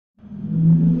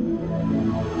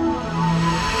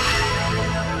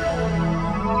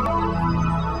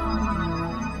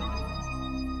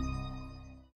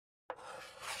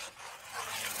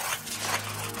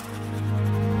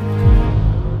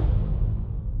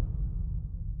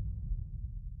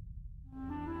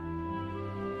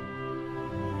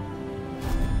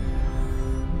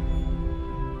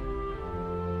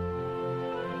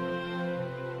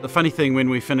funny thing, when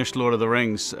we finished Lord of the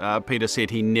Rings, Peter said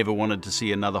he never wanted to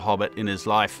see another Hobbit in his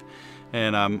life,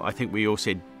 and I think we all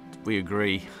said we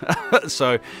agree.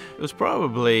 So it was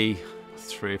probably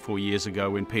 3 or 4 years ago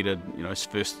when Peter,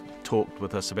 first talked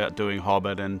with us about doing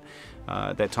Hobbit, and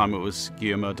at that time it was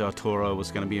Guillermo del Toro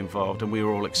was going to be involved, and we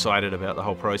were all excited about the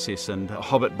whole process. And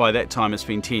Hobbit, by that time, it's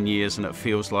been 10 years, and it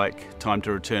feels like time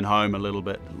to return home a little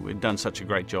bit. We've done such a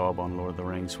great job on Lord of the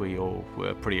Rings. We all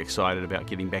were pretty excited about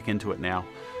getting back into it now,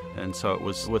 and so it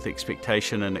was with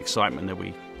expectation and excitement that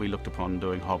we looked upon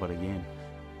doing Hobbit again.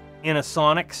 In a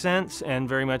sonic sense, and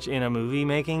very much in a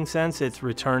movie-making sense, it's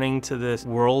returning to this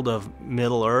world of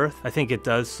Middle-earth. I think it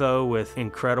does so with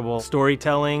incredible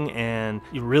storytelling, and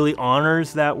it really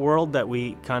honors that world that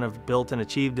we kind of built and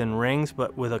achieved in Rings,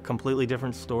 but with a completely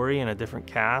different story and a different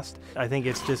cast. I think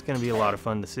it's just going to be a lot of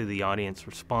fun to see the audience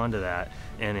respond to that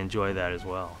and enjoy that as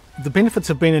well. The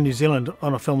benefits of being in New Zealand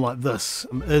on a film like this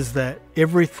is that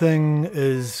everything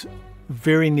is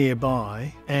very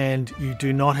nearby, and you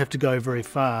do not have to go very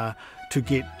far to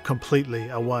get completely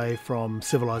away from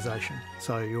civilization.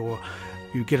 So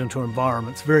you get into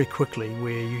environments very quickly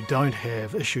where you don't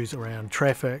have issues around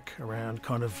traffic, around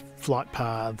kind of flight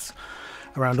paths,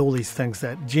 around all these things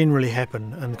that generally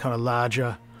happen in kind of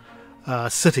larger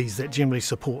cities that generally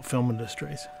support film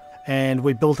industries. And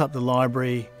we built up the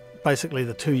library basically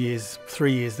the 3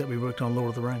 years that we worked on Lord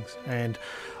of the Rings. And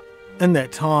in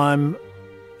that time,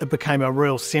 it became a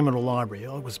real seminal library.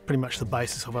 It was pretty much the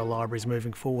basis of our libraries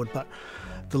moving forward. But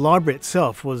the library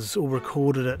itself was all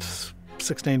recorded at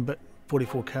 16-bit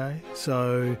 44K,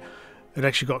 so it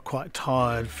actually got quite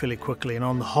tired fairly quickly. And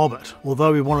on The Hobbit,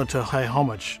 although we wanted to pay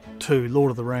homage to Lord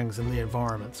of the Rings and the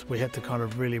environments, we had to kind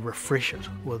of really refresh it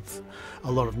with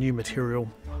a lot of new material,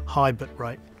 high bit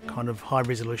rate, kind of high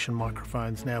resolution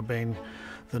microphones now being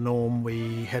the norm.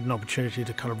 We had an opportunity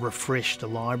to kind of refresh the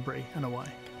library in a way.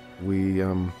 We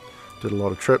did a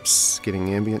lot of trips, getting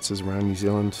ambiences around New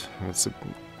Zealand. It's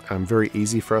very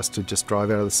easy for us to just drive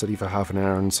out of the city for half an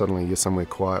hour and suddenly you're somewhere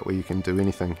quiet where you can do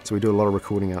anything. So we do a lot of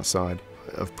recording outside,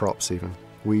 of props even.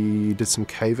 We did some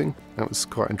caving. That was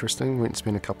quite interesting. Went and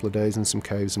spent a couple of days in some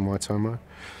caves in Waitomo.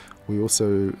 We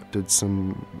also did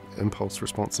some impulse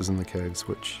responses in the caves,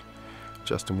 which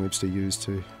Justin Webster used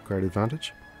to great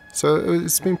advantage. So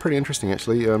it's been pretty interesting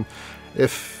actually.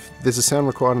 If there's a sound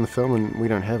required in the film and we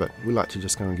don't have it, we like to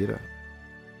just go and get it.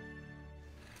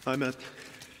 I'm a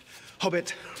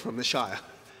hobbit from the Shire.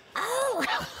 Oh,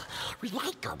 we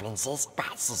like goblins,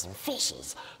 bats and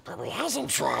fishes, but we hasn't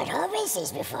tried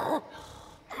hobbits before.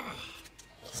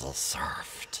 Is it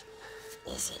soft?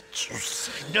 Is it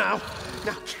juicy? Now,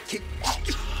 keep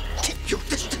your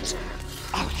distance.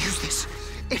 I'll use this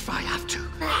if I have to.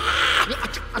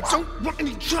 I don't want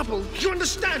any trouble, you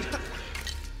understand?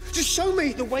 Just show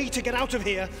me the way to get out of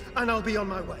here, and I'll be on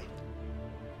my way.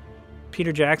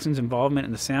 Peter Jackson's involvement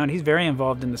in the sound, he's very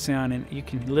involved in the sound, and you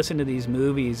can listen to these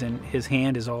movies and his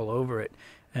hand is all over it,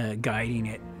 guiding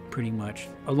it pretty much,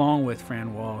 along with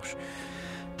Fran Walsh.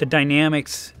 The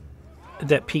dynamics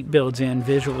that Pete builds in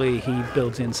visually, he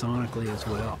builds in sonically as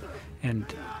well. And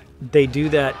they do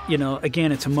that,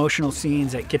 again, it's emotional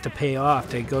scenes that get to pay off.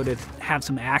 They go to have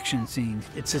some action scenes.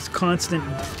 It's this constant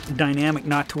dynamic,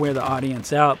 not to wear the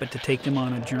audience out, but to take them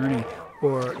on a journey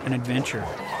or an adventure.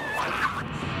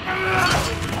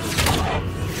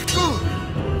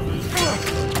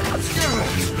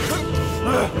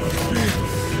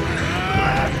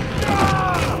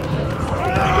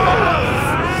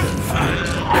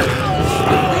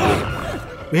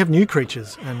 We have new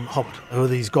creatures in Hobbit, who are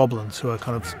these goblins who are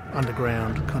kind of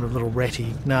underground, kind of little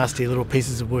ratty, nasty little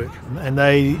pieces of work. And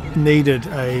they needed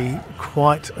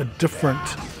quite a different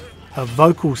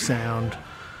vocal sound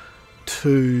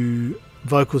to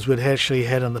vocals we'd actually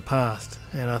had in the past.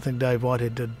 And I think Dave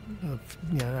Whitehead did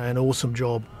an awesome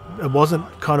job. It wasn't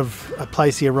kind of a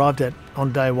place he arrived at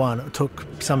on day one. It took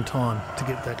some time to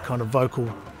get that kind of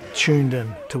vocal tuned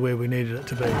in to where we needed it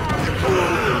to be.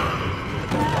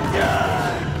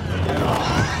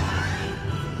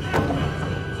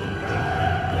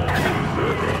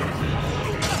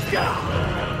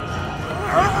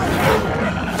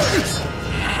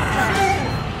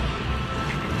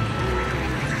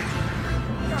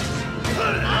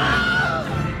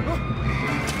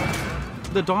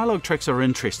 The dialogue tracks are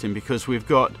interesting because we've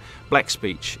got black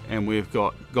speech and we've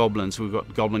got goblins, we've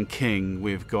got Goblin King,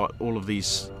 we've got all of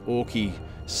these orky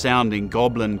sounding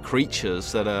goblin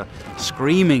creatures that are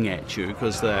screaming at you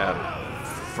because they're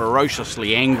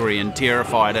ferociously angry and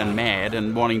terrified and mad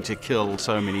and wanting to kill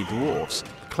so many dwarfs.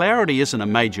 Clarity isn't a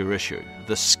major issue.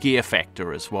 The scare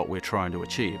factor is what we're trying to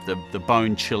achieve, the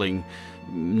bone-chilling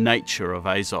nature of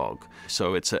Azog.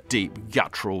 So it's a deep,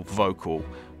 guttural vocal,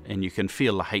 and you can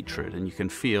feel the hatred and you can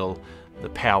feel the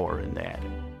power in that.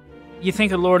 You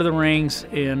think of Lord of the Rings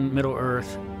in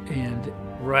Middle-earth, and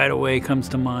right away comes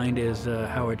to mind is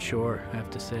Howard Shore, I have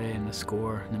to say, and the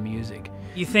score and the music.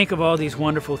 You think of all these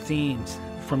wonderful themes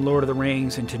from Lord of the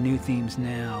Rings into new themes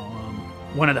now.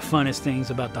 One of the funnest things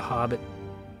about The Hobbit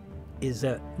is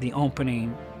that the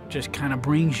opening just kind of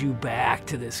brings you back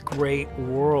to this great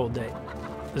world that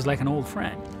is like an old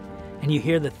friend. And you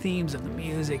hear the themes of the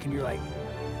music and you're like,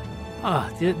 oh,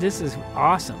 this is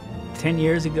awesome. 10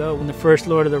 years ago when the first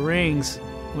Lord of the Rings,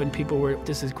 when people were,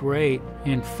 this is great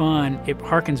and fun, it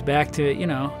harkens back to, you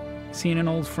know, seeing an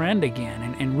old friend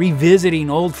again and revisiting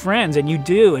old friends, and you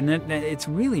do, and it's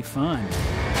really fun.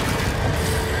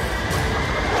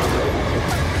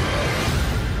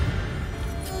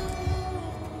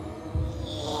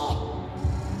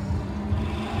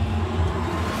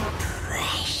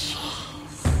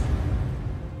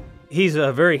 He's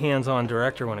a very hands-on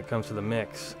director when it comes to the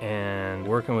mix, and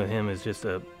working with him is just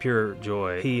a pure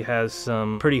joy. He has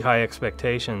some pretty high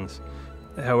expectations.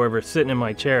 However, sitting in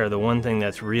my chair, the one thing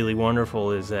that's really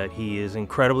wonderful is that he is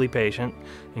incredibly patient,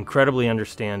 incredibly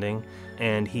understanding,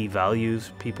 and he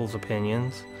values people's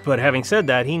opinions. But having said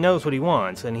that, he knows what he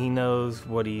wants, and he knows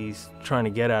what he's trying to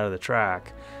get out of the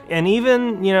track. And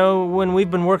even, you know, when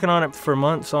we've been working on it for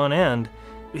months on end,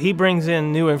 he brings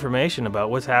in new information about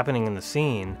what's happening in the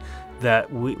scene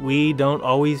that we don't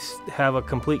always have a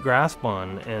complete grasp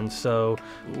on. And so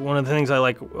one of the things I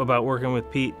like about working with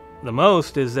Pete the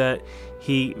most is that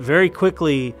he very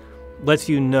quickly lets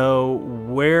you know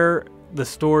where the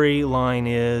storyline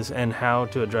is and how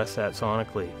to address that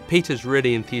sonically. Peter's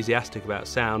really enthusiastic about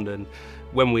sound, and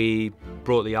when we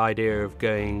brought the idea of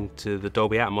going to the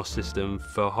Dolby Atmos system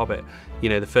for Hobbit, you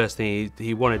know, the first thing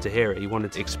he wanted to hear it, he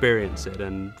wanted to experience it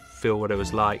and feel what it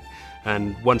was like.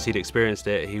 And once he'd experienced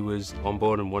it, he was on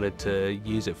board and wanted to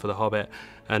use it for the Hobbit,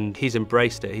 and he's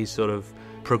embraced it. He's sort of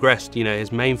progressed. You know,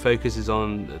 his main focus is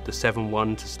on the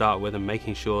 7.1 to start with, and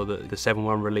making sure that the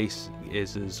 7.1 release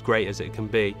is as great as it can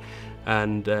be.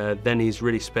 And then he's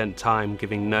really spent time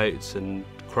giving notes and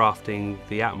crafting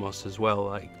the Atmos as well,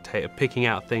 like picking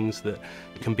out things that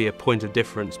can be a point of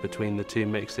difference between the two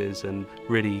mixes, and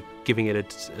really giving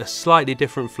it a slightly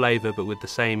different flavour, but with the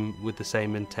same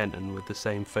intent and with the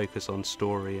same focus on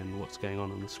story and what's going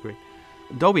on the screen.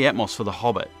 Dolby Atmos for The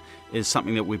Hobbit is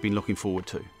something that we've been looking forward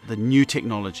to. The new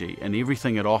technology and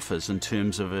everything it offers in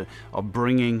terms of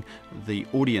bringing the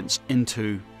audience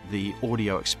into the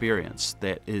audio experience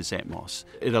that is Atmos.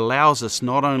 It allows us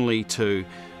not only to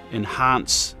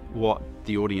enhance what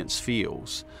the audience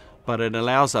feels, but it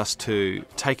allows us to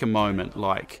take a moment,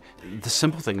 like the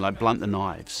simple thing like Blunt the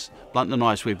Knives. Blunt the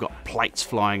Knives, we've got plates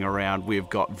flying around, we've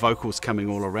got vocals coming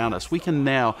all around us. We can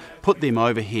now put them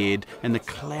overhead, and the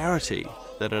clarity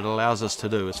that it allows us to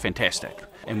do is fantastic.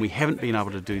 And we haven't been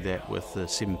able to do that with the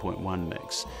 7.1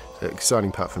 mix. The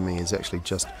exciting part for me is actually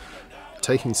just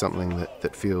taking something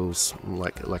that feels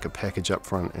like a package up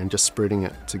front and just spreading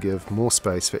it to give more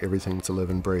space for everything to live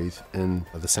and breathe in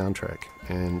the soundtrack.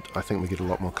 And I think we get a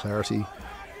lot more clarity,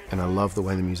 and I love the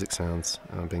way the music sounds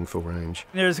being full range.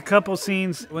 There's a couple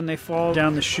scenes when they fall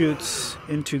down the chutes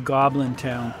into Goblin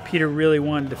Town. Peter really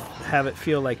wanted to have it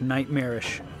feel like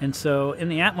nightmarish. And so in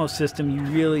the Atmos system, you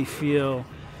really feel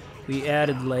the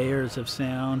added layers of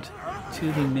sound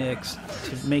to the mix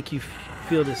to make you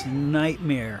feel this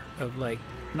nightmare of, like,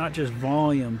 not just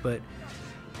volume, but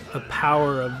a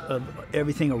power of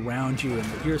everything around you,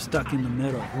 and you're stuck in the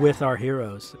middle with our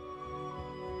heroes.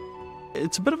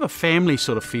 It's a bit of a family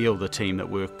sort of feel, the team that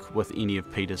work with any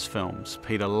of Peter's films.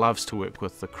 Peter loves to work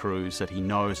with the crews that he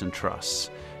knows and trusts,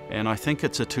 and I think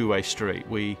it's a two-way street.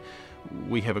 We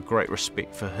have a great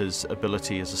respect for his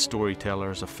ability as a storyteller,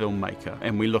 as a filmmaker,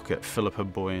 and we look at Philippa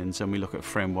Boyens and we look at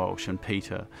Fran Walsh and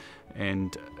Peter,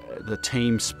 and the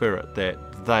team spirit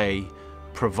that they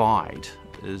provide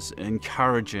is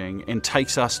encouraging and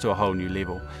takes us to a whole new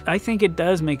level. I think it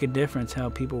does make a difference how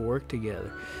people work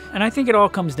together. And I think it all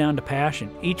comes down to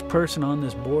passion. Each person on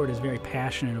this board is very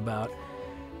passionate about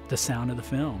the sound of the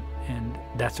film, and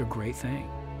that's a great thing.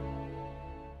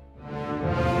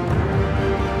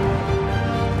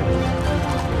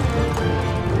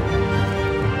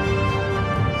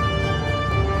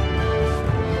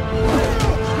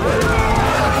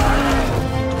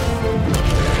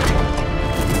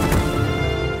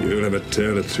 You'll have a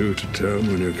tale or two to tell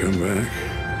when you come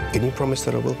back. Can you promise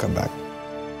that I will come back?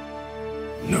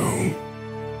 No.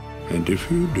 And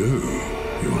if you do,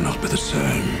 you will not be the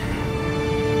same.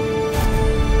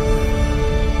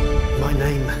 My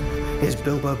name is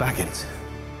Bilbo Baggins.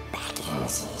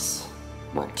 Bagginses.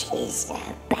 want his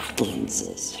back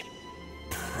lenses.